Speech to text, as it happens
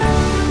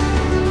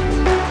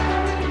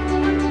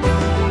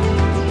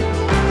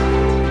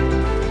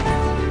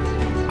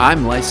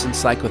I'm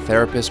licensed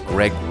psychotherapist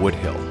Greg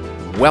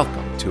Woodhill.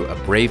 Welcome to A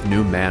Brave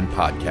New Man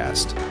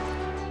podcast.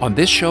 On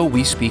this show,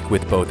 we speak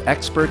with both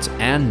experts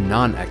and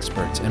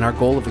non-experts in our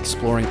goal of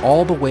exploring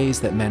all the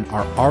ways that men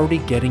are already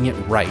getting it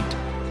right,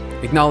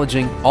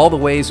 acknowledging all the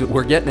ways that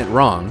we're getting it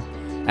wrong,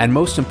 and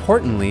most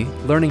importantly,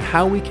 learning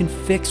how we can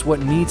fix what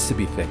needs to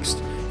be fixed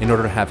in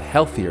order to have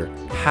healthier,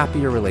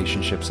 happier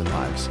relationships and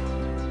lives.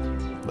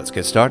 Let's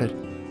get started.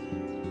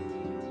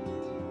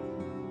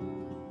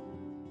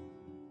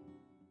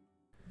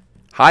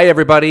 Hi,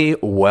 everybody.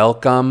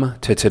 Welcome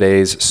to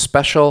today's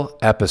special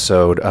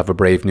episode of A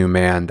Brave New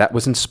Man that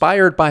was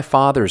inspired by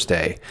Father's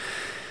Day.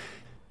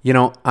 You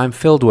know, I'm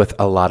filled with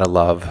a lot of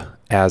love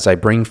as I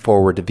bring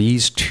forward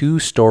these two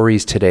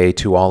stories today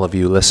to all of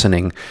you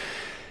listening.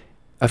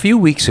 A few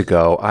weeks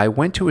ago, I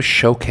went to a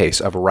showcase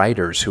of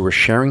writers who were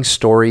sharing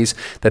stories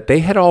that they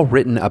had all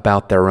written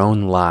about their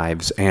own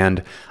lives,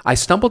 and I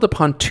stumbled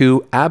upon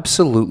two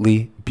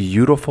absolutely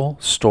beautiful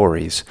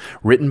stories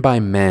written by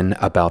men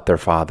about their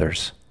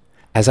fathers.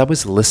 As I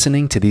was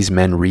listening to these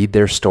men read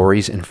their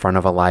stories in front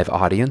of a live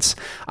audience,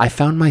 I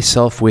found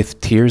myself with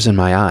tears in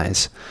my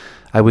eyes.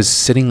 I was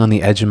sitting on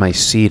the edge of my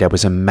seat. I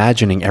was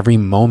imagining every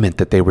moment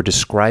that they were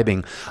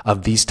describing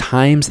of these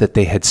times that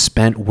they had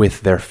spent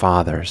with their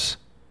fathers.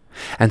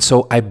 And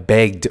so I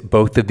begged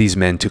both of these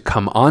men to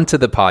come onto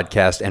the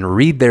podcast and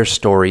read their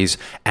stories,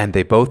 and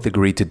they both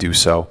agreed to do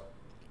so.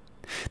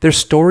 Their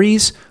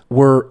stories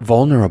were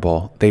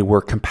vulnerable. They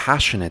were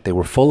compassionate. They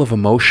were full of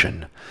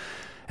emotion.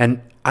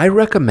 And I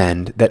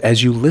recommend that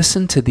as you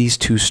listen to these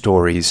two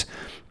stories,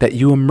 that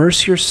you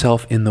immerse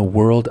yourself in the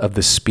world of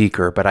the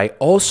speaker, but I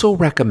also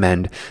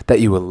recommend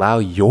that you allow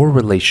your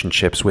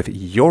relationships with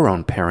your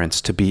own parents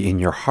to be in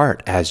your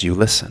heart as you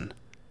listen,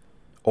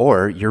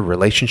 or your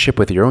relationship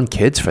with your own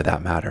kids for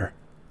that matter.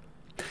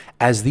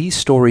 As these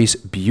stories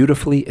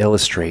beautifully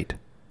illustrate,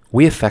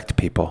 we affect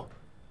people.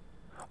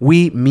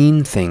 We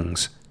mean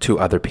things to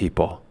other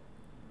people.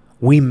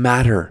 We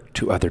matter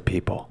to other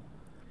people.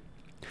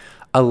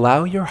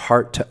 Allow your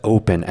heart to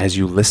open as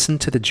you listen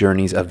to the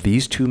journeys of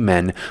these two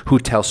men who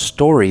tell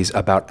stories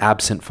about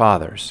absent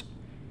fathers.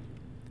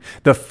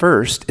 The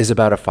first is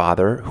about a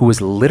father who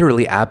was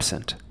literally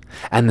absent,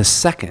 and the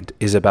second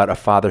is about a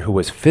father who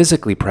was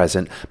physically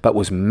present but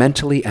was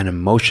mentally and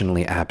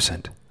emotionally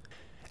absent.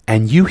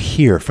 And you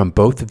hear from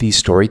both of these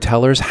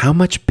storytellers how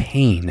much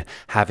pain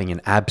having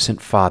an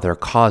absent father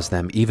caused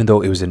them, even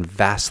though it was in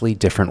vastly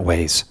different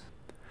ways.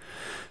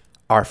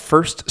 Our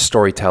first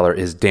storyteller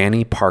is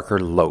Danny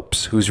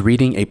Parker-Lopes, who's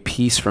reading a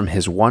piece from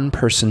his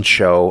one-person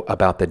show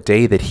about the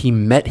day that he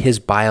met his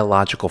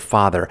biological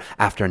father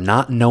after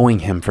not knowing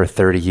him for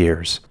 30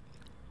 years.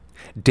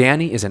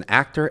 Danny is an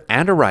actor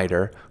and a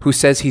writer who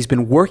says he's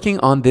been working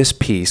on this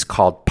piece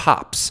called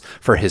Pops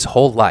for his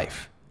whole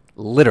life,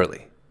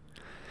 literally.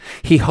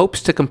 He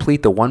hopes to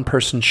complete the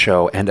one-person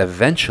show and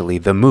eventually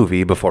the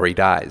movie before he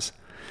dies.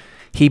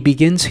 He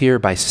begins here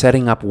by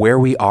setting up where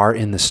we are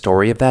in the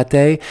story of that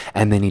day,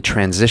 and then he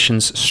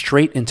transitions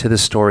straight into the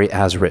story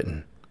as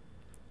written.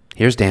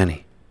 Here's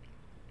Danny.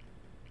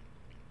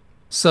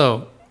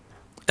 So,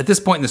 at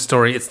this point in the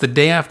story, it's the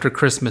day after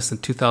Christmas in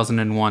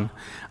 2001.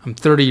 I'm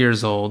 30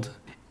 years old,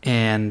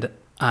 and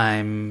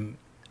I'm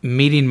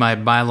meeting my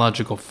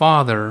biological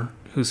father,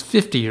 who's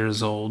 50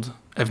 years old.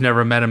 I've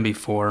never met him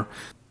before.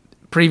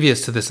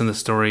 Previous to this in the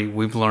story,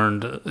 we've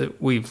learned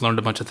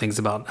a bunch of things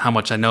about how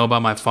much I know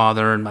about my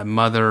father and my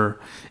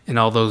mother and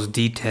all those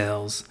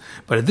details.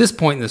 But at this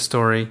point in the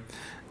story,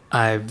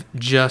 I've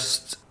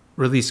just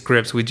released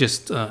grips. we've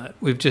just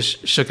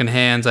shooken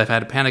hands. I've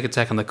had a panic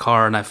attack in the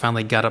car, and I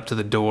finally got up to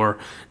the door,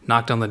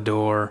 knocked on the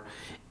door,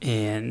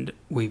 and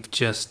we've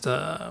just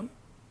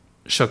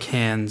shook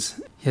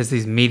hands. He has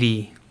these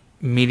meaty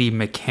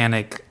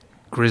mechanic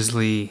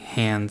grizzly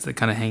hands that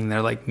kind of hang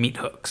there like meat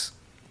hooks.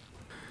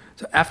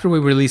 So after we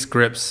released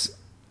grips,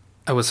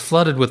 I was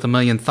flooded with a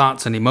million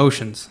thoughts and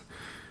emotions.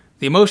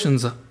 The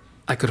emotions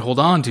I could hold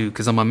on to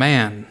because I'm a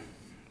man,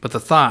 but the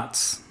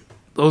thoughts,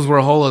 those were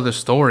a whole other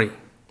story.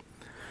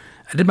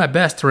 I did my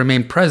best to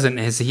remain present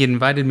as he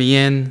invited me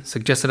in,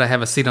 suggested I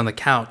have a seat on the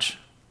couch.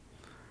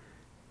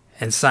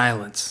 And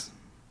silence.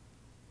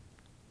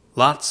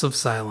 Lots of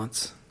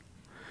silence.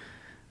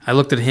 I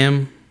looked at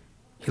him,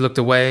 he looked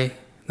away,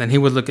 then he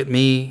would look at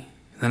me,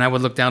 then I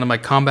would look down at my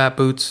combat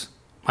boots.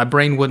 My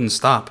brain wouldn't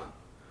stop.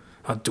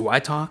 Do I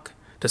talk?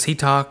 Does he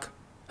talk?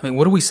 I mean,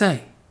 what do we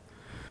say?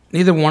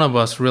 Neither one of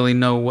us really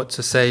know what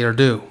to say or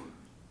do.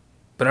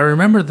 But I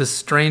remember this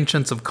strange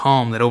sense of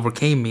calm that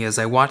overcame me as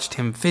I watched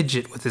him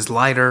fidget with his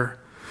lighter,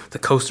 the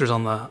coasters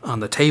on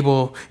the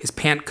table, his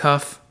pant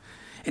cuff,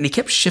 and he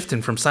kept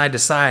shifting from side to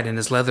side in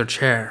his leather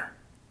chair.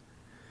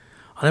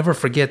 I'll never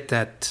forget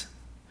that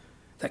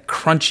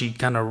crunchy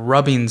kind of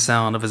rubbing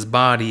sound of his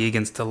body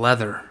against the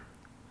leather.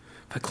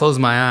 If I closed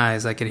my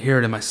eyes, I could hear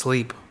it in my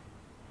sleep.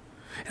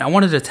 And I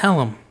wanted to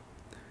tell him,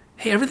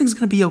 hey, everything's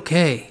going to be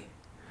okay.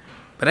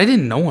 But I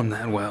didn't know him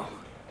that well.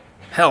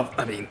 Hell,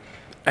 I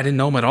didn't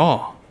know him at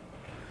all.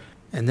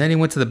 And then he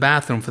went to the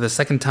bathroom for the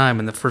second time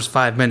in the first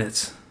 5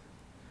 minutes.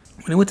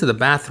 When I went to the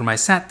bathroom, I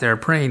sat there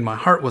praying my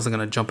heart wasn't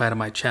going to jump out of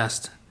my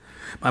chest.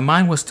 My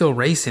mind was still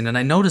racing, and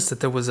I noticed that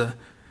there was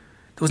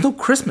no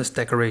Christmas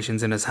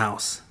decorations in his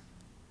house.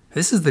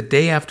 This is the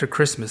day after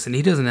Christmas, and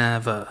he doesn't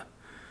have a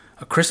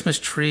Christmas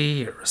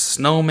tree or a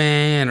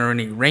snowman or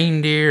any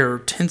reindeer or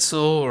tinsel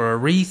or a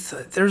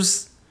wreath.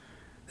 There's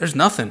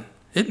nothing.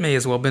 It may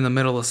as well have been the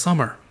middle of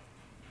summer.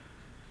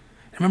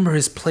 I remember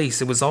his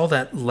place. It was all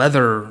that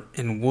leather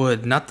and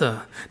wood, not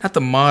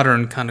the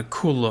modern kind of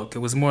cool look. It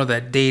was more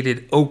that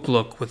dated oak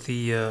look with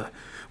the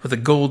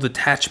gold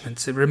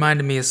attachments. It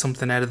reminded me of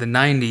something out of the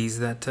 90s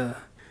that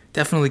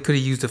definitely could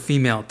have used a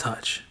female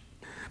touch.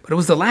 But it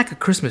was the lack of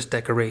Christmas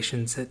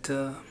decorations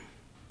that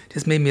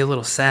just made me a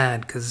little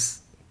sad,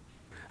 because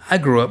I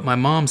grew up, my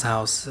mom's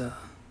house,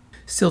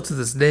 still to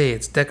this day,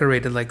 it's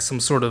decorated like some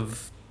sort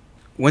of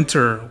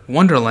winter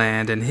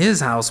wonderland, and his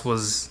house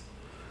was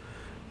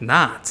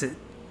not.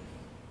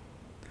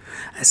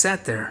 I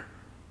sat there.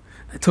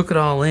 I took it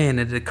all in,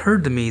 and it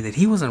occurred to me that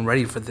he wasn't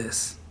ready for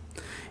this.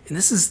 And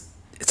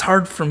it's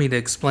hard for me to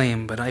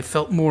explain, but I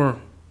felt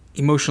more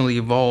emotionally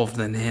evolved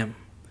than him.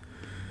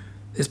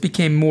 This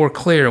became more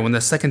clear when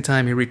the second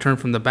time he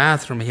returned from the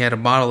bathroom, he had a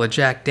bottle of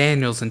Jack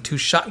Daniels and 2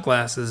 shot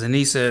glasses, and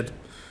he said,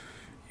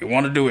 "You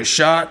want to do a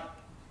shot?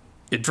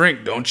 You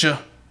drink, don't you?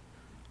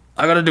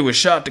 I gotta do a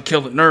shot to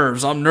kill the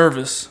nerves. I'm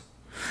nervous.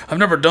 I've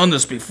never done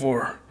this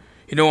before.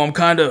 You know, I'm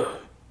kinda...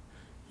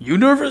 You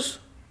nervous?"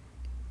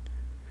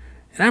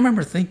 And I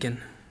remember thinking,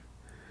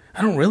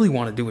 I don't really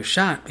want to do a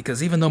shot,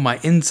 because even though my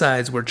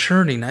insides were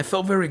churning, I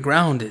felt very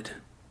grounded.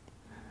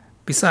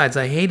 Besides,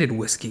 I hated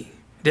whiskey.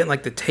 I didn't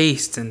like the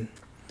taste, and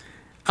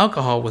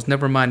alcohol was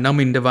never my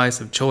numbing device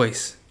of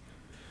choice.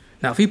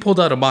 Now, if he pulled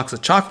out a box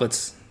of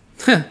chocolates,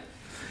 that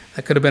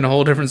could have been a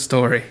whole different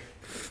story.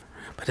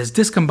 But as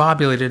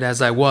discombobulated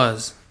as I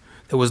was,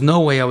 there was no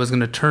way I was going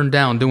to turn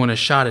down doing a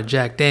shot at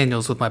Jack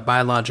Daniels with my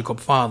biological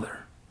father.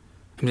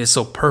 I mean, it's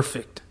so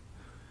perfect.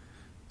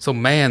 So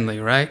manly,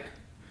 right?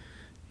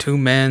 2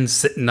 men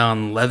sitting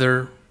on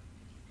leather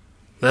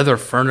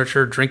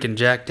furniture, drinking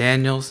Jack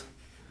Daniels.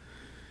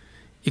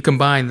 You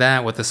combine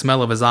that with the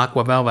smell of his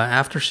Aqua Velva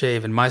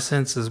aftershave, and my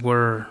senses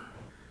were,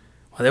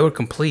 well, they were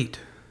complete.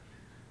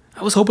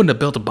 I was hoping to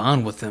build a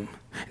bond with him,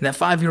 and that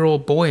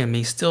 5-year-old boy in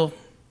me still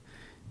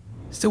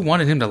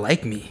wanted him to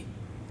like me.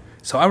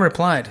 So I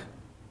replied,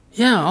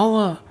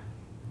 "Yeah,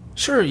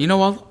 sure,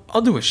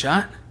 I'll do a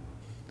shot."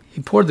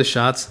 He poured the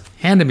shots,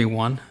 handed me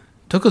one,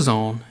 took his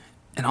own,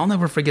 and I'll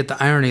never forget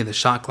the irony of the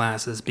shot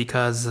glasses,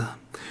 because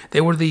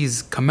they were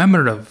these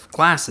commemorative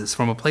glasses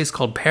from a place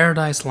called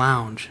Paradise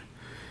Lounge.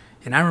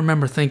 And I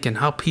remember thinking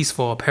how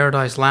peaceful a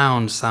Paradise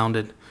Lounge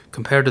sounded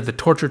compared to the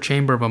torture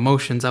chamber of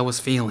emotions I was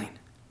feeling.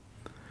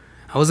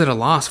 I was at a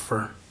loss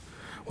for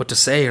what to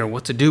say or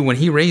what to do when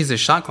he raised his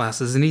shot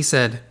glasses and he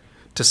said,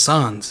 "To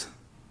sons."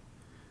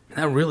 And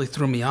that really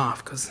threw me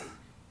off, because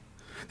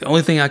the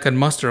only thing I could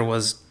muster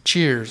was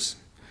cheers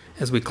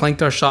as we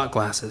clanked our shot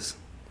glasses.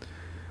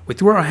 We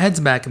threw our heads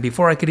back, and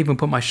before I could even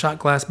put my shot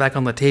glass back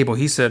on the table,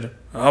 he said,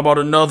 "How about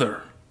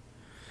another?"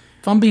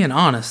 If I'm being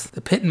honest,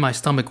 the pit in my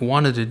stomach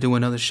wanted to do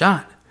another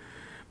shot.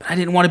 But I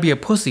didn't want to be a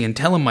pussy and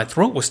tell him my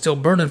throat was still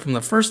burning from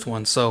the first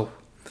one, so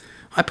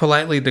I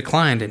politely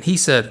declined, and he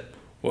said,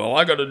 "Well,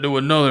 I gotta do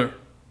another."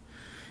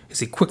 As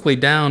he quickly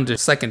downed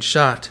his second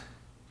shot,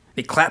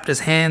 he clapped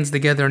his hands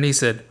together and he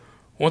said,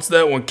 "Once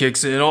that one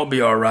kicks in, I'll be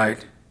all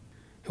right."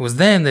 It was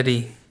then that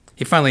he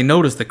finally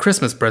noticed the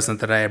Christmas present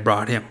that I had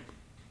brought him.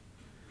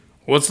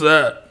 "What's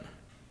that?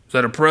 Is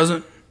that a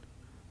present?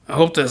 I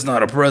hope that's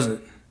not a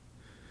present.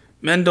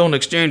 Men don't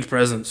exchange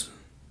presents.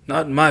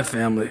 Not in my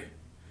family.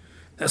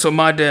 That's what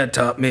my dad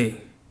taught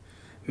me.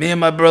 Me and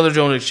my brother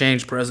don't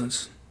exchange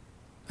presents.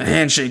 A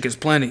handshake is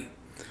plenty.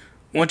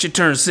 Once you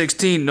turn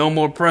 16, no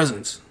more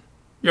presents.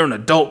 You're an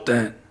adult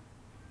then."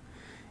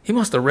 He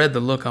must have read the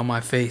look on my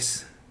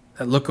face,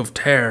 that look of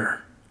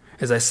terror,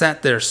 as I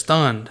sat there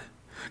stunned,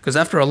 because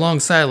after a long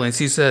silence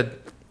he said,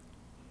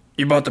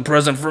 "You bought the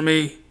present for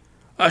me?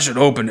 I should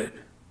open it.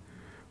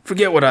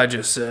 Forget what I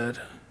just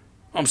said.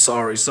 I'm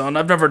sorry, son.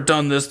 I've never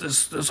done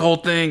this whole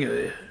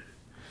thing.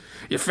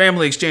 Your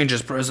family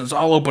exchanges presents.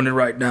 I'll open it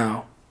right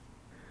now."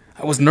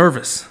 I was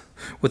nervous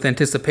with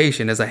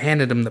anticipation as I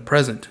handed him the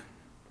present.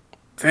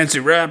 "Fancy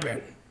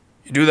wrapping.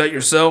 You do that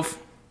yourself?"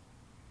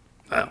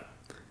 Well,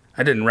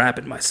 I didn't wrap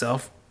it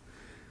myself.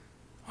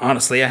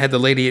 Honestly, I had the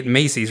lady at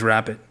Macy's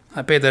wrap it.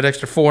 I paid that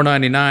extra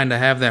 $4.99 to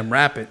have them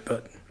wrap it,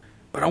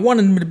 but I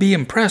wanted him to be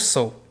impressed,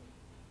 so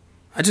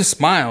I just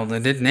smiled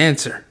and didn't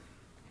answer.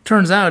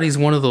 Turns out he's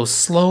one of those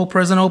slow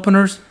present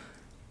openers.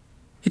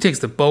 He takes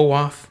the bow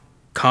off,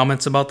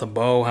 comments about the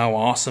bow, how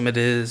awesome it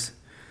is.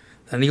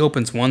 Then he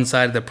opens one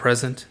side of the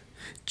present,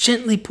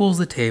 gently pulls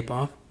the tape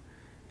off,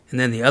 and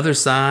then the other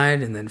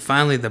side, and then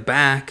finally the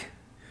back.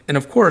 And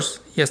of course,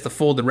 he has to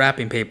fold the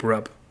wrapping paper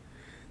up.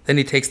 Then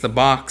he takes the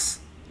box.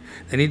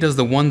 Then he does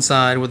the one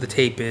side where the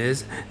tape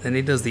is. Then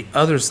he does the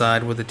other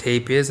side where the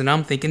tape is. And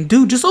I'm thinking,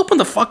 dude, just open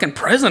the fucking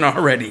present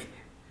already.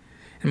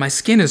 And my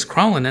skin is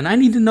crawling, and I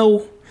need to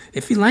know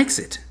if he likes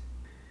it.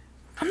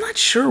 I'm not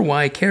sure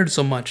why I cared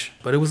so much,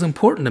 but it was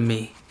important to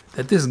me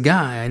that this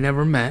guy I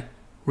never met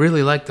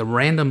really liked the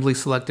randomly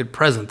selected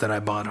present that I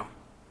bought him.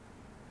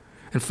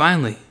 And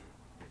finally,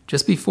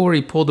 just before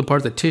he pulled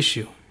apart the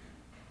tissue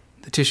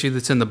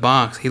that's in the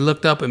box, he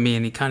looked up at me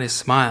and he kind of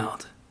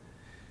smiled.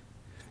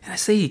 And I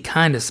say he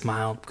kind of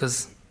smiled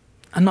because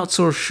I'm not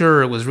so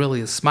sure it was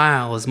really a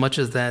smile as much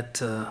as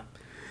that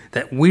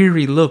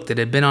weary look that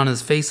had been on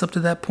his face up to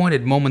that point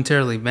had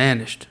momentarily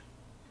vanished.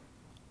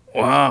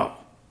 "Wow,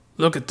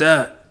 look at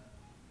that.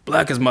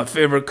 Black is my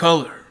favorite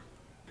color."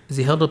 As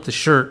he held up the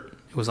shirt,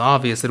 it was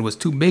obvious that it was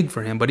too big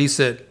for him, but he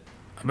said,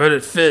 "I bet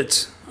it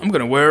fits. I'm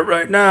going to wear it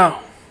right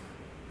now."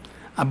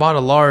 I bought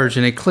a large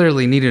and it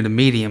clearly needed a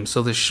medium,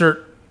 so the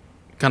shirt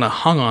kind of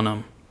hung on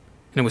him,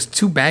 and it was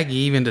too baggy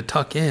even to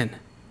tuck in.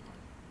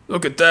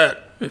 "Look at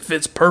that. It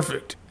fits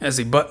perfect," as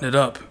he buttoned it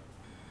up.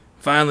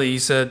 Finally, he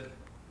said,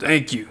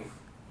 "Thank you,"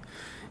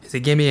 as he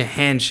gave me a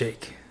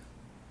handshake.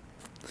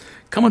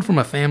 Coming from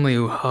a family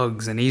who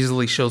hugs and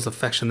easily shows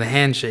affection, the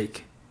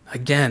handshake,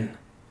 again,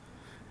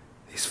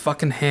 these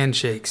fucking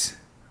handshakes.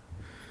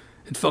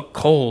 It felt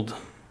cold,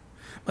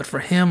 but for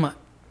him,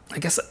 I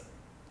guess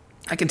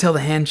I could tell the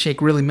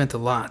handshake really meant a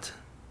lot.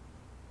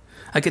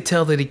 I could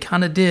tell that he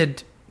kind of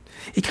did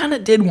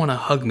want to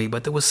hug me,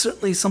 but there was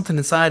certainly something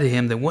inside of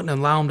him that wouldn't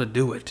allow him to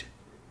do it.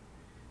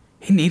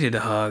 He needed a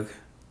hug.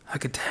 I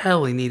could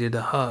tell he needed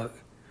a hug,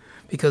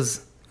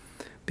 because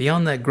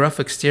beyond that gruff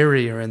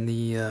exterior and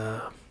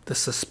the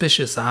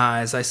suspicious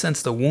eyes, I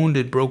sensed a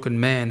wounded, broken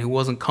man who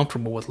wasn't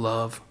comfortable with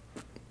love.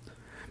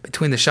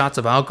 Between the shots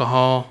of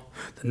alcohol,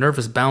 the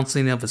nervous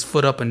bouncing of his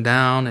foot up and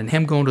down, and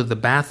him going to the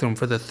bathroom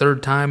for the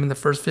third time in the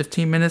first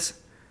 15 minutes,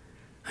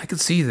 I could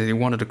see that he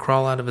wanted to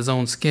crawl out of his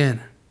own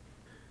skin.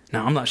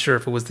 Now, I'm not sure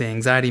if it was the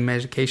anxiety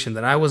medication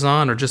that I was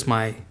on or just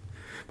my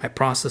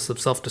process of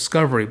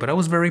self-discovery, but I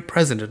was very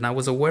present and I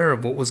was aware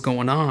of what was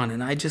going on,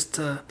 and I just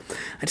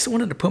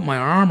wanted to put my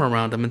arm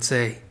around him and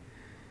say,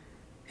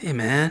 "Hey,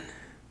 man,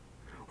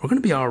 we're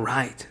going to be all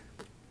right."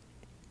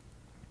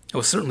 I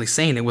was certainly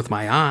saying it with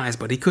my eyes,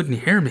 but he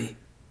couldn't hear me.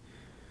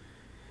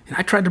 And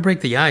I tried to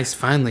break the ice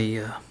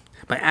finally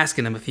by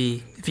asking him if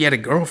he had a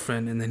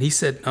girlfriend, and then he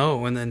said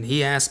no, and then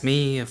he asked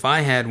me if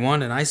I had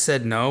one, and I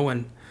said no,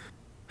 and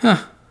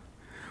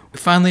we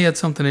finally had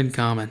something in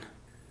common.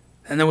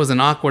 Then there was an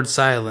awkward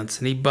silence,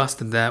 and he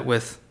busted that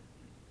with,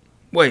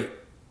 "Wait,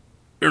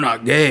 you're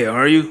not gay,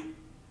 are you?"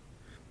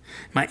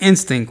 My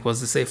instinct was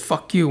to say,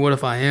 "Fuck you, what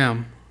if I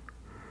am?"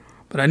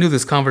 But I knew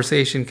this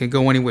conversation could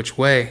go any which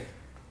way,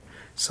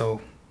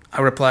 so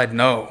I replied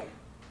no.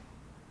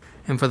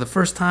 And for the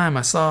first time,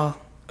 I saw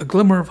a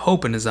glimmer of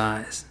hope in his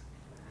eyes.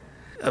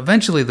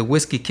 Eventually, the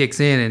whiskey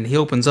kicks in, and he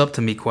opens up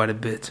to me quite a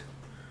bit.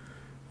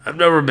 "I've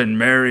never been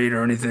married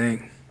or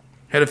anything.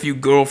 Had a few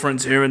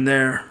girlfriends here and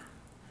there.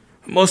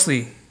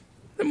 Mostly,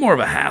 they're more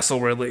of a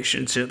hassle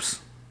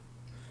relationships.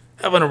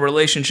 Having a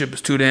relationship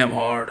is too damn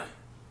hard.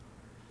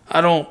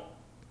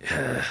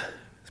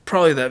 It's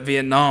probably that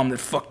Vietnam that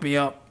fucked me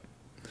up.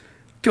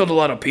 Killed a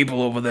lot of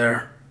people over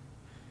there.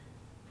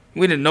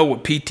 We didn't know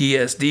what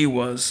PTSD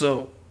was,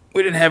 so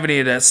we didn't have any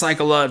of that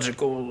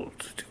psychological,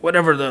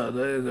 whatever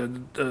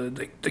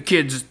the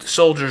kids, the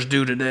soldiers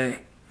do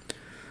today.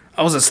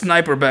 I was a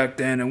sniper back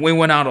then, and we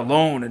went out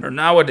alone. And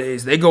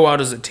nowadays, they go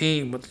out as a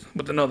team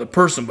with another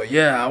person. But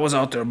yeah, I was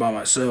out there by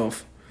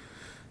myself.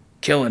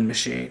 Killing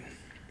machine.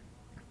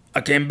 I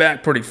came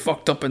back pretty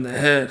fucked up in the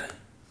head.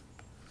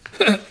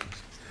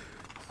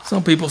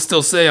 Some people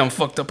still say I'm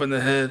fucked up in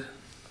the head.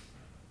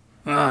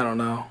 I don't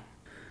know."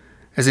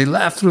 As he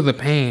laughed through the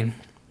pain,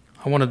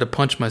 I wanted to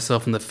punch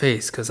myself in the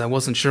face because I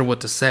wasn't sure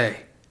what to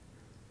say.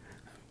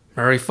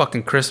 Merry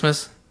fucking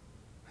Christmas?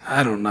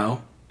 I don't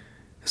know.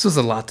 This was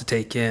a lot to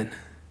take in.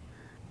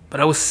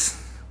 But I was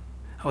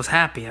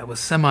happy. I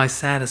was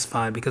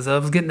semi-satisfied because I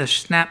was getting a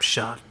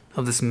snapshot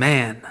of this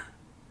man,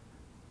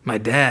 my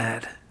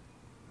dad,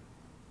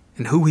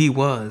 and who he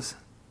was.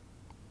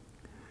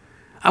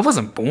 I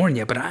wasn't born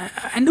yet, but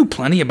I knew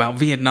plenty about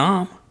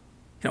Vietnam.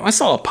 I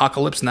saw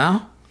Apocalypse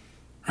Now,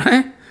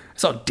 right? I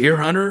saw Deer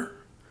Hunter.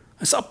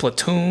 I saw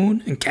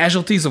Platoon and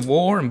Casualties of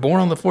War and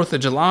Born on the 4th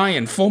of July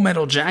and Full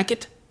Metal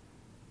Jacket.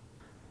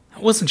 I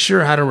wasn't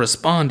sure how to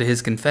respond to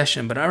his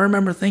confession, but I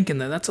remember thinking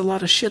that that's a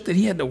lot of shit that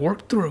he had to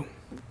work through.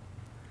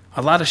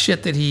 A lot of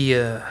shit that he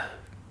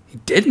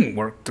didn't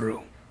work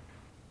through.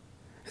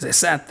 As I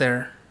sat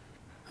there,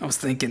 I was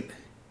thinking,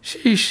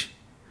 sheesh,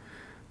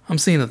 I'm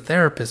seeing a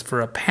therapist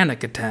for a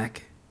panic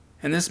attack.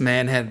 And this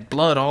man had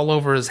blood all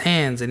over his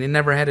hands, and he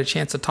never had a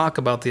chance to talk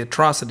about the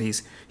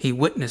atrocities he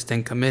witnessed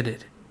and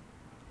committed.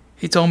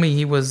 He told me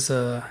he was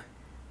the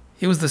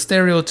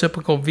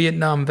stereotypical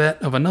Vietnam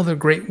vet of another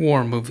great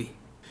war movie,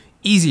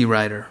 Easy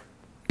Rider.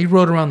 He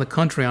rode around the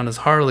country on his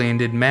Harley and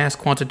did mass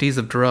quantities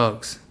of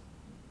drugs.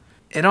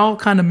 It all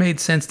kind of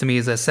made sense to me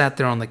as I sat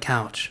there on the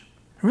couch.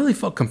 I really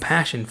felt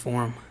compassion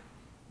for him.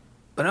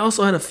 But I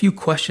also had a few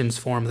questions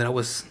for him that I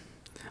was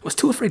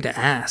too afraid to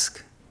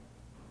ask.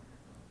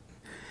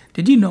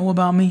 Did you know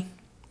about me?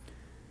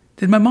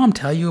 Did my mom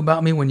tell you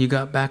about me when you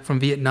got back from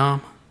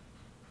Vietnam?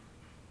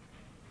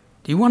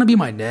 Do you want to be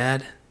my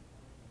dad?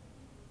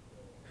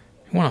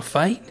 You want to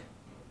fight?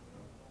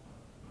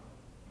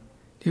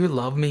 Do you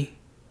love me?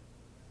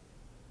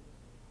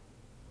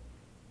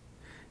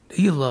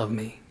 Do you love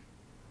me?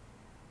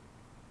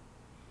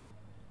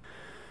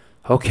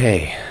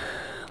 Okay,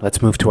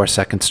 let's move to our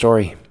second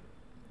story.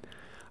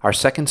 Our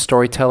second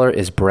storyteller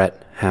is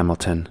Brett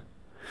Hamilton.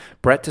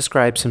 Brett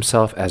describes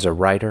himself as a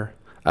writer,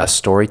 a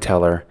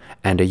storyteller,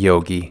 and a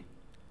yogi.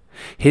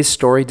 His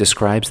story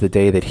describes the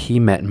day that he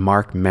met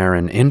Mark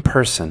Maron in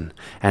person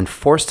and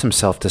forced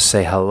himself to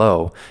say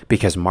hello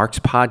because Mark's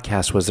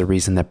podcast was the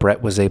reason that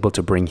Brett was able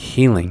to bring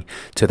healing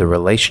to the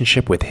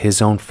relationship with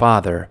his own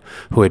father,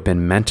 who had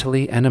been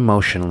mentally and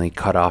emotionally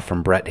cut off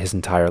from Brett his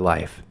entire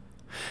life.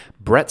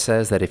 Brett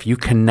says that if you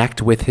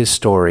connect with his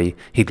story,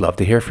 he'd love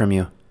to hear from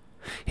you.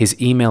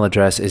 His email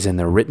address is in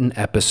the written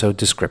episode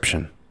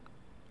description.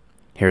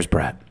 Here's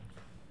Brett.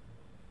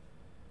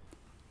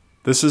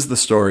 This is the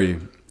story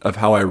of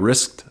how I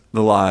risked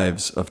the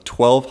lives of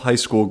 12 high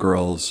school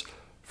girls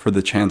for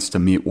the chance to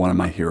meet one of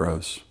my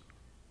heroes.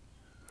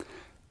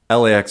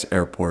 LAX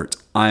Airport.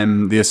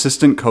 I'm the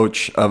assistant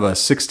coach of a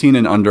 16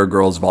 and under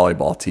girls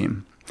volleyball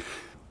team.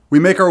 We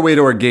make our way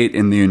to our gate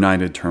in the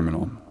United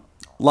Terminal.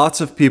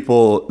 Lots of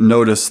people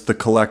notice the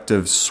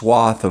collective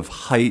swath of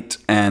height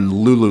and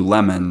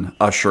Lululemon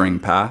ushering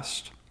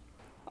past.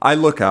 I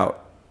look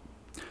out,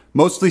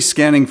 mostly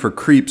scanning for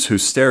creeps who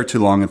stare too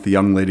long at the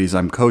young ladies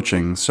I'm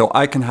coaching, so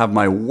I can have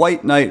my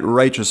white knight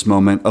righteous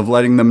moment of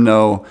letting them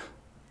know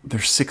they're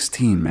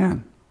 16,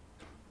 man.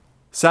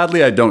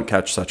 Sadly, I don't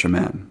catch such a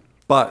man,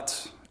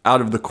 but out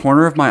of the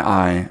corner of my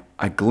eye,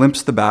 I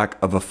glimpse the back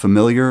of a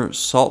familiar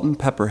salt and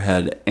pepper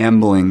head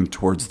ambling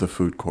towards the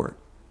food court.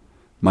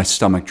 My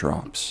stomach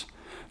drops.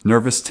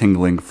 Nervous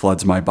tingling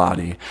floods my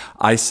body.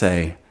 I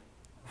say,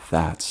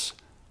 that's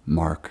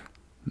Mark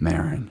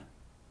Maron.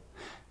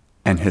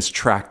 And his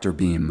tractor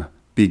beam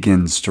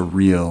begins to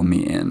reel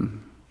me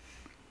in.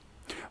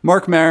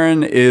 Mark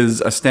Maron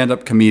is a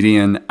stand-up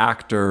comedian,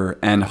 actor,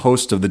 and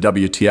host of the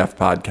WTF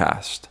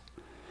podcast.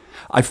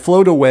 I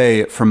float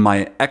away from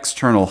my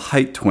external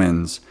height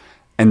twins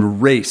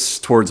and race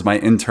towards my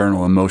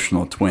internal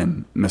emotional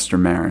twin, Mr.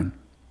 Maron.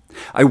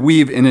 I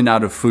weave in and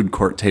out of food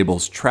court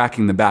tables,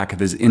 tracking the back of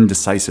his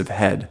indecisive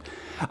head.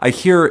 I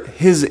hear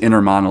his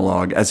inner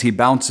monologue as he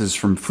bounces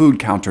from food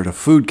counter to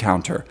food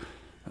counter.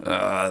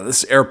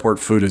 This airport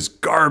food is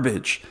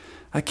garbage.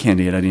 I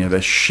can't eat any of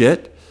this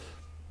shit.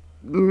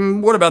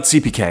 What about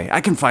CPK?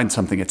 I can find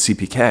something at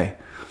CPK.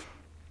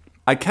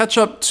 I catch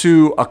up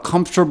to a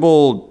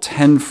comfortable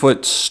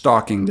 10-foot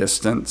stalking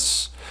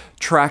distance,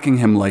 tracking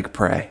him like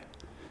prey.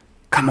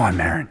 Come on,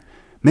 Maron.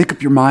 Make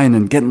up your mind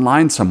and get in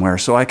line somewhere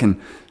so I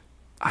can,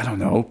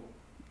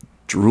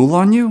 drool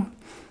on you?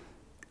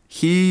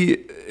 He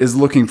is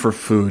looking for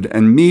food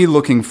and me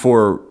looking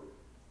for...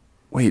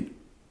 Wait,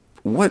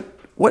 what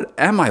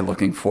am I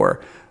looking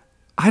for?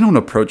 I don't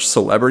approach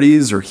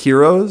celebrities or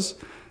heroes.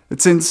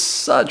 It's in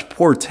such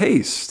poor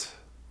taste.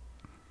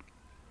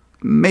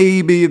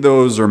 Maybe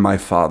those are my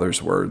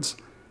father's words.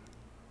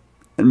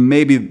 And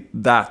maybe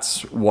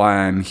that's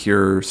why I'm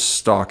here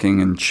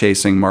stalking and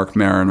chasing Mark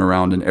Maron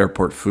around an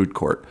airport food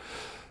court.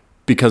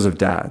 Because of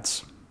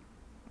dads.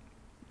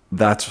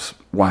 That's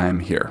why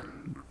I'm here.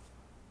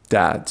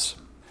 Dads.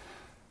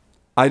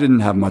 I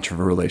didn't have much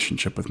of a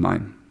relationship with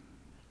mine.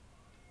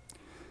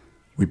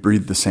 We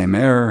breathed the same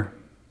air,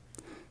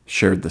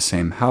 shared the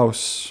same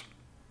house,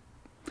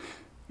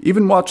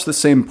 even watched the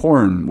same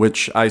porn,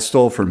 which I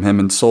stole from him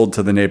and sold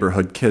to the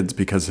neighborhood kids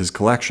because his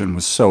collection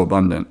was so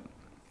abundant.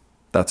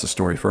 That's a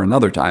story for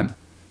another time.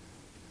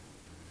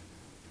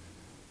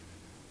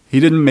 He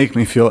didn't make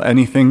me feel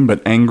anything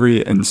but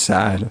angry and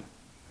sad.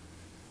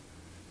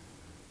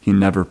 He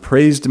never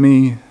praised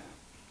me.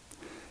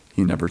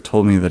 He never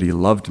told me that he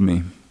loved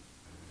me.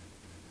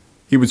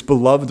 He was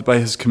beloved by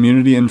his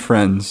community and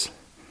friends,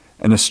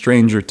 and a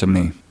stranger to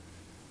me.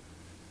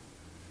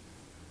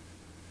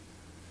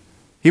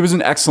 He was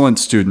an excellent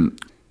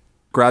student,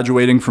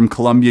 graduating from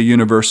Columbia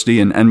University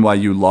and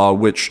NYU Law,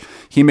 which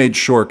he made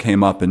sure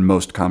came up in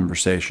most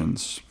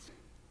conversations.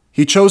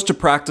 He chose to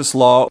practice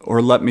law,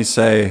 or let me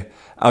say,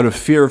 out of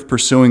fear of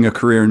pursuing a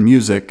career in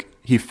music,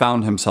 he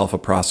found himself a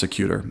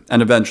prosecutor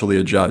and eventually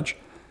a judge.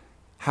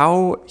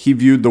 How he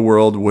viewed the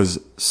world was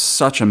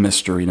such a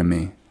mystery to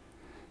me.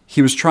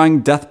 He was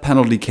trying death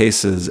penalty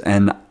cases,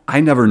 and I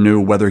never knew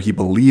whether he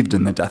believed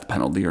in the death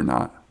penalty or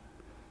not.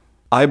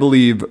 I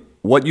believe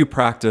what you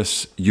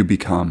practice, you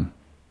become.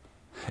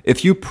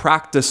 If you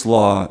practice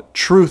law,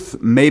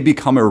 truth may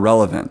become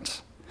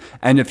irrelevant.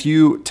 And if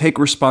you take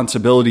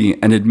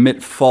responsibility and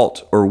admit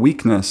fault or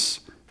weakness,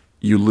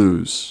 you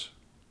lose.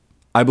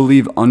 I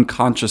believe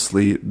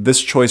unconsciously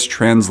this choice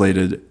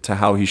translated to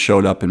how he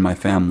showed up in my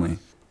family.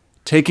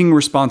 Taking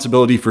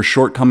responsibility for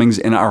shortcomings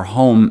in our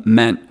home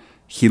meant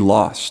he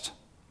lost.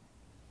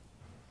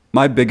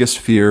 My biggest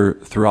fear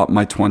throughout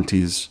my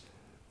 20s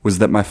was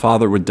that my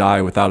father would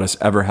die without us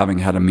ever having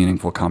had a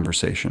meaningful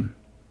conversation.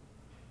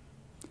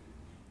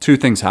 Two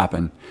things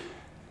happened.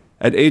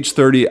 At age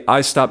 30,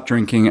 I stopped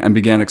drinking and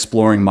began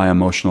exploring my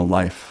emotional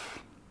life.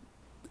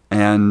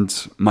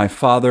 and my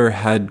father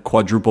had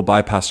quadruple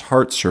bypass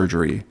heart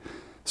surgery.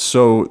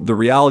 So the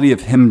reality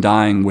of him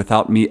dying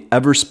without me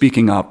ever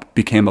speaking up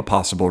became a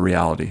possible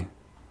reality.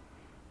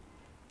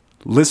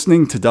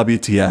 Listening to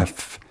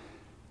WTF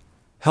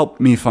helped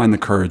me find the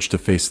courage to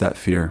face that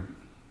fear.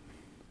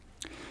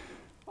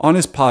 On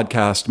his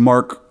podcast,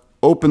 Mark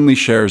openly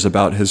shares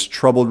about his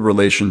troubled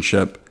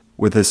relationship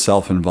with his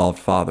self-involved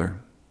father.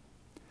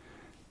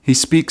 He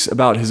speaks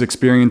about his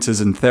experiences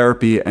in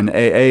therapy and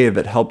AA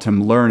that helped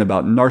him learn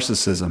about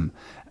narcissism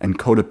and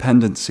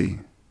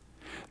codependency.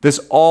 This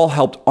all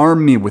helped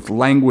arm me with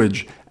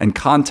language and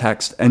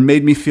context and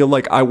made me feel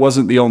like I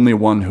wasn't the only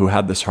one who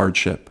had this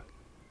hardship.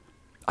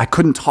 I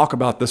couldn't talk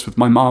about this with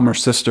my mom or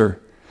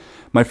sister.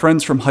 My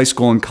friends from high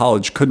school and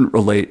college couldn't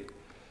relate.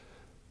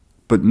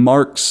 But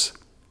Mark's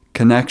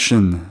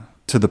connection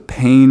to the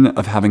pain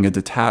of having a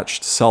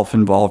detached,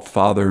 self-involved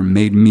father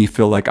made me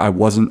feel like I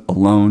wasn't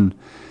alone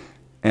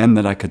and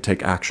that I could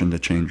take action to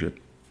change it.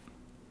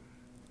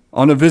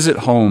 On a visit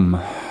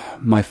home,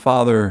 my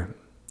father,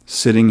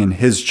 sitting in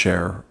his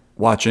chair,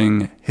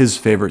 watching his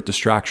favorite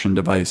distraction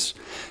device,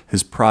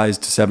 his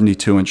prized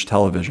 72-inch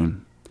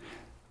television.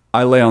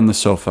 I lay on the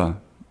sofa,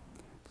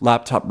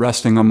 laptop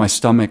resting on my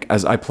stomach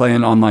as I play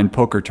an online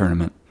poker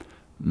tournament,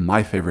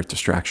 my favorite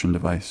distraction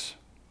device.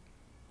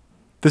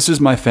 This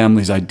is my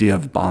family's idea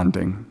of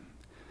bonding,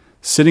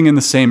 sitting in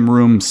the same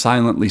room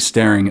silently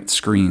staring at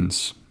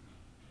screens.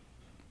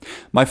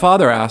 My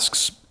father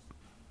asks,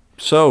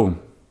 "So,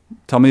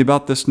 tell me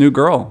about this new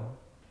girl."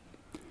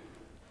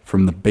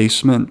 From the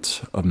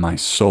basement of my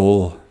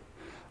soul,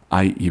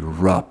 I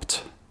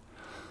erupt.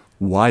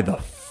 Why the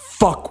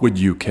fuck would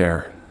you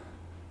care?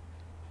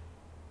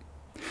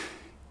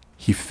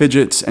 He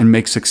fidgets and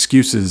makes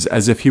excuses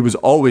as if he was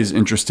always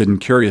interested and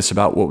curious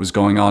about what was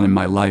going on in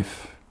my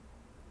life.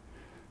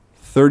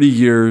 30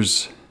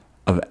 years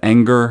of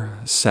anger,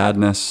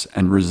 sadness,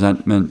 and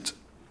resentment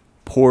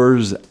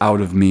pours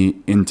out of me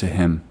into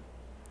him.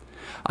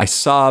 I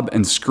sob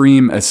and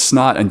scream as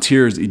snot and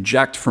tears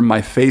eject from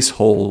my face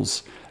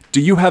holes.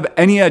 Do you have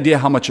any idea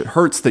how much it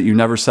hurts that you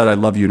never said I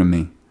love you to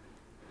me?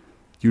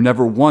 You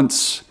never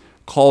once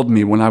called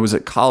me when I was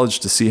at college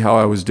to see how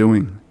I was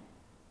doing.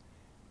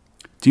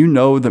 Do you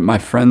know that my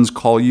friends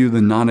call you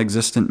the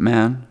non-existent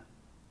man?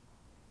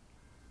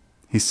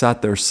 He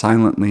sat there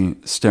silently,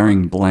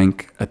 staring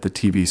blank at the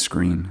TV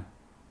screen.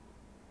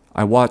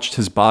 I watched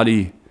his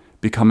body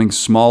becoming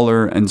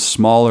smaller and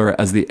smaller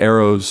as the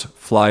arrows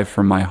fly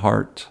from my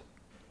heart.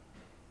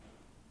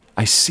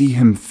 I see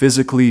him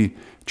physically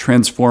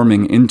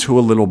transforming into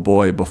a little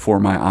boy before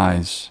my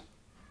eyes.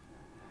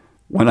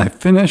 When I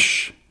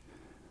finish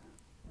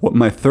what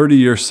my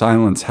 30-year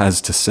silence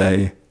has to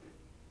say,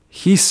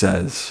 he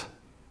says,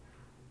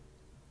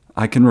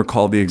 I can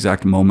recall the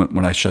exact moment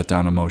when I shut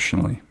down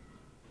emotionally.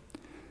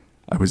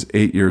 I was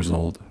 8 years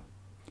old.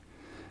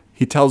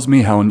 He tells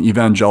me how an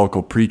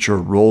evangelical preacher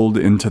rolled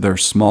into their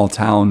small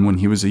town when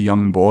he was a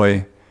young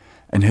boy,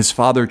 and his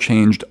father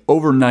changed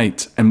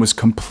overnight and was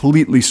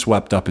completely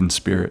swept up in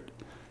spirit.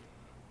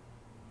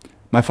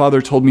 My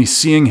father told me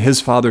seeing his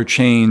father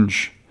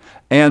change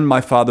and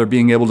my father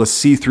being able to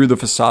see through the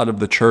facade of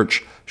the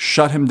church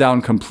shut him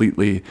down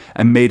completely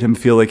and made him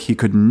feel like he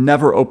could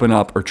never open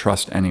up or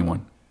trust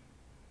anyone.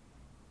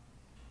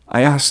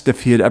 I asked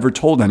if he had ever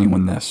told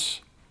anyone this.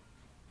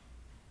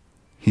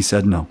 He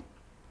said no.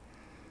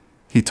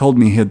 He told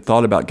me he had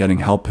thought about getting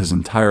help his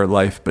entire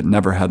life, but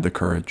never had the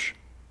courage.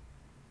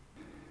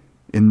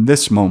 In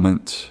this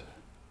moment,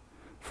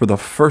 for the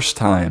first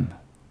time,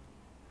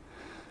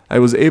 I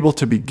was able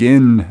to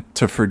begin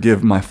to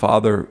forgive my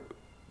father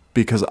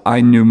because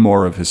I knew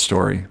more of his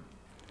story.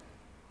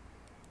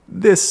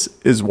 This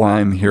is why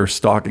I'm here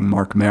stalking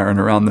Mark Maron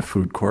around the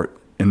food court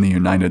in the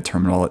United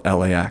Terminal at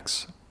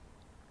LAX.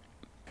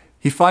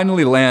 He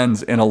finally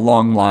lands in a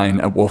long line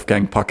at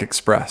Wolfgang Puck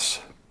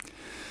Express.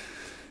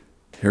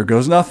 Here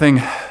goes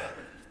nothing.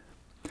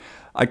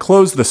 I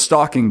close the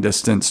stalking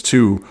distance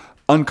to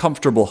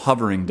uncomfortable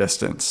hovering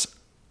distance.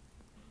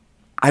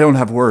 I don't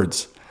have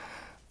words.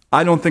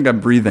 I don't think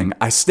I'm breathing.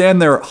 I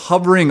stand there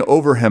hovering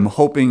over him,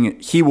 hoping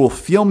he will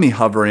feel me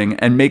hovering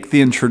and make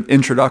the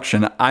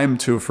introduction I'm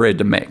too afraid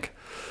to make.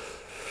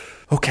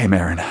 Okay,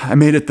 Maron, I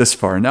made it this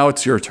far. Now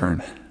it's your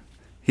turn.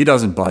 He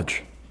doesn't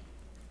budge.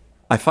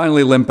 I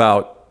finally limp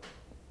out,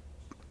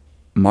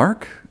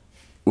 Mark?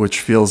 Which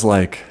feels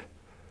like,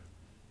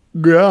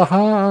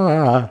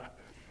 gah.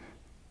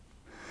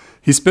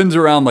 He spins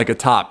around like a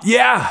top.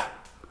 Yeah!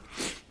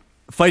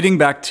 Fighting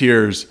back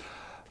tears,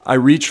 I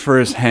reach for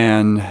his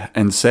hand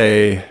and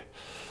say,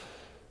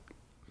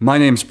 my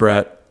name's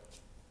Brett.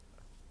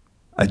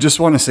 I just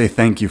want to say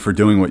thank you for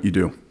doing what you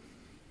do.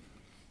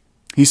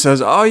 He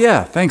says, oh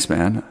yeah, thanks,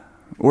 man.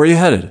 Where are you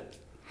headed?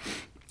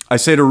 I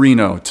say to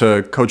Reno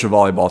to coach a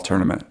volleyball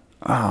tournament.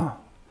 Oh,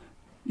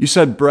 you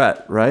said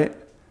Brett, right?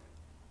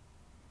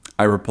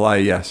 I reply,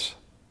 yes.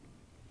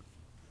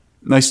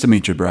 Nice to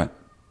meet you, Brett.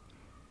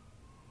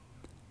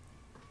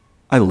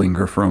 I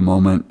linger for a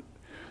moment,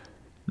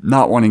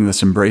 not wanting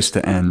this embrace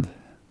to end.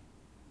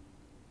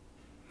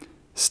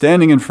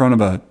 Standing in front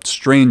of a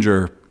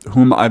stranger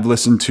whom I've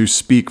listened to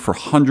speak for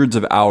hundreds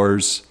of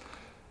hours,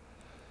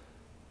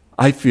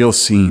 I feel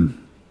seen.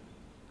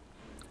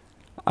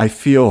 I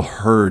feel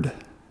heard.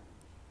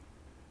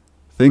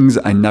 Things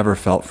I never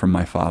felt from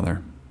my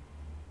father.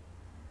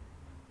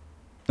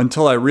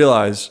 Until I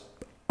realized,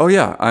 oh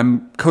yeah,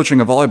 I'm coaching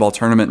a volleyball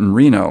tournament in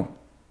Reno.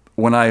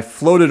 When I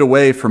floated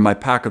away from my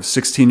pack of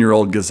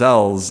 16-year-old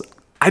gazelles,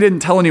 I didn't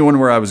tell anyone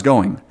where I was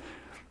going.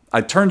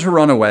 I turned to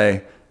run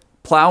away,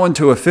 plow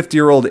into a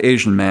 50-year-old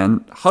Asian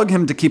man, hug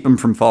him to keep him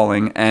from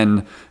falling,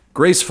 and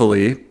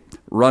gracefully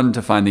run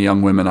to find the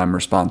young women I'm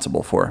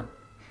responsible for.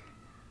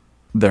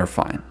 They're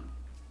fine.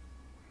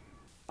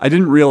 I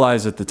didn't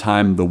realize at the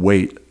time the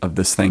weight of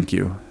this thank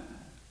you.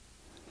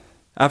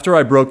 After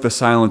I broke the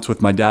silence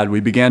with my dad,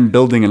 we began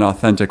building an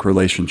authentic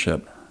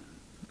relationship.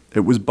 It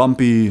was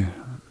bumpy,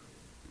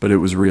 but it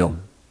was real.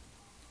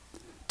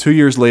 2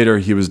 years later,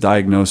 he was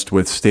diagnosed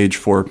with stage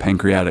 4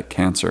 pancreatic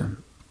cancer.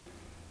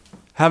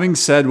 Having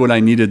said what I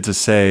needed to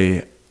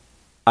say,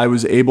 I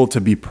was able to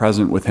be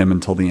present with him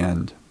until the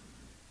end.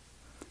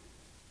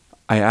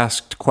 I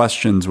asked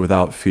questions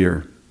without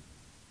fear.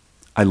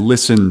 I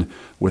listened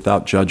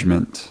without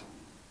judgment.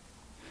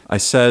 I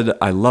said,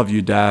 "I love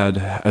you,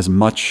 Dad," as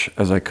much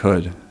as I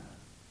could.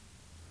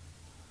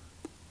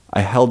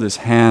 I held his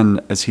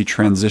hand as he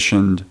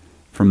transitioned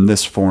from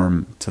this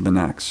form to the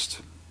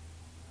next.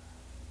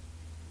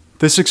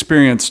 This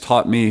experience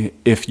taught me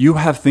if you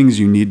have things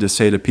you need to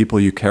say to people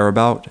you care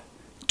about,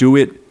 do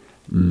it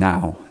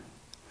now,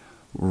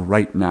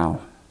 right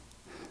now,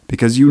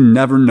 because you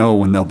never know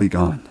when they'll be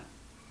gone.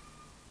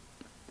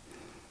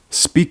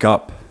 Speak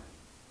up.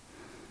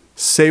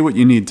 Say what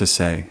you need to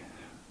say.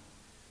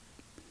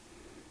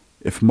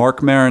 If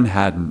Mark Maron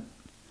hadn't,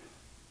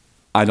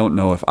 I don't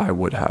know if I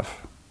would have.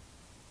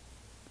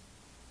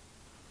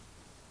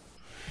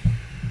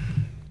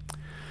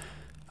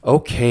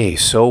 Okay,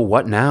 so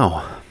what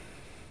now?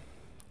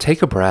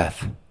 Take a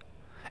breath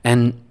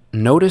and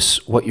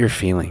notice what you're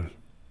feeling.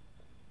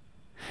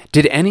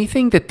 Did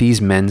anything that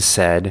these men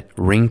said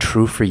ring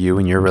true for you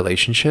in your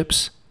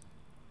relationships?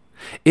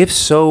 If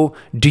so,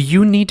 do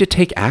you need to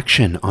take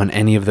action on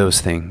any of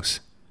those things?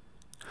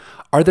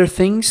 Are there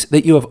things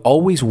that you have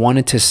always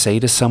wanted to say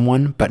to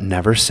someone but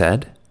never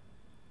said?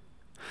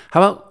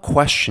 How about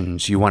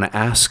questions you want to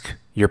ask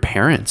your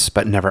parents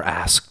but never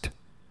asked?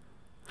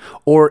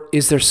 Or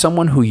is there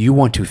someone who you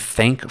want to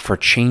thank for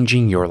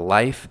changing your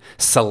life,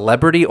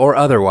 celebrity or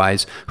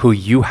otherwise, who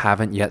you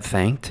haven't yet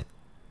thanked?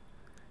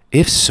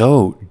 If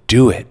so,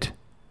 do it.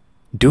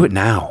 Do it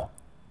now.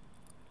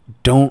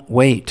 Don't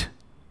wait.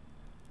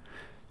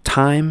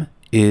 Time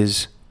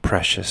is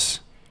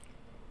precious.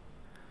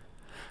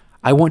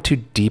 I want to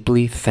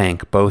deeply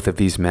thank both of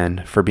these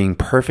men for being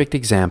perfect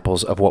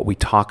examples of what we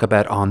talk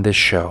about on this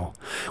show,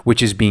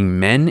 which is being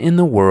men in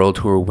the world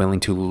who are willing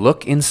to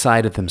look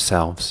inside of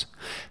themselves,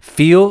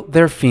 feel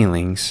their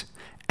feelings,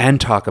 and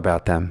talk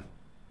about them.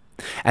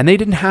 And they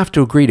didn't have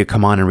to agree to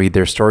come on and read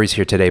their stories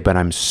here today, but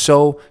I'm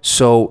so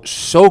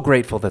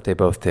grateful that they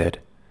both did.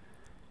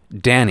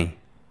 Danny,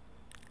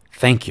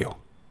 thank you.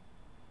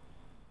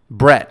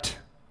 Brett,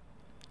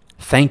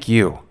 thank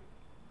you.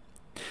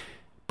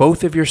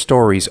 Both of your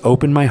stories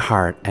opened my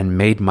heart and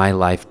made my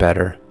life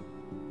better.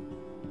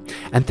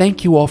 And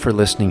thank you all for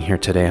listening here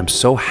today. I'm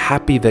so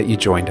happy that you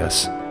joined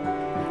us.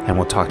 And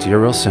we'll talk to you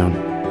real soon.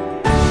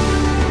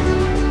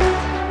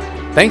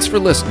 Thanks for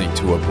listening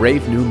to A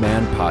Brave New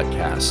Man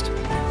podcast.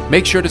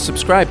 Make sure to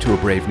subscribe to A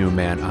Brave New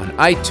Man on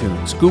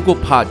iTunes, Google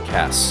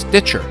Podcasts,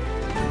 Stitcher,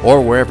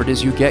 or wherever it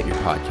is you get your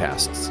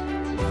podcasts.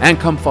 And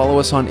come follow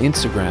us on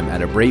Instagram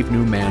at A Brave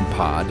New Man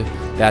Pod.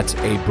 That's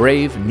A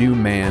Brave New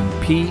Man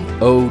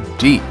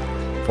POD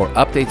for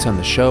updates on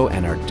the show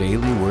and our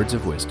daily words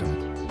of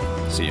wisdom.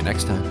 See you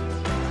next time.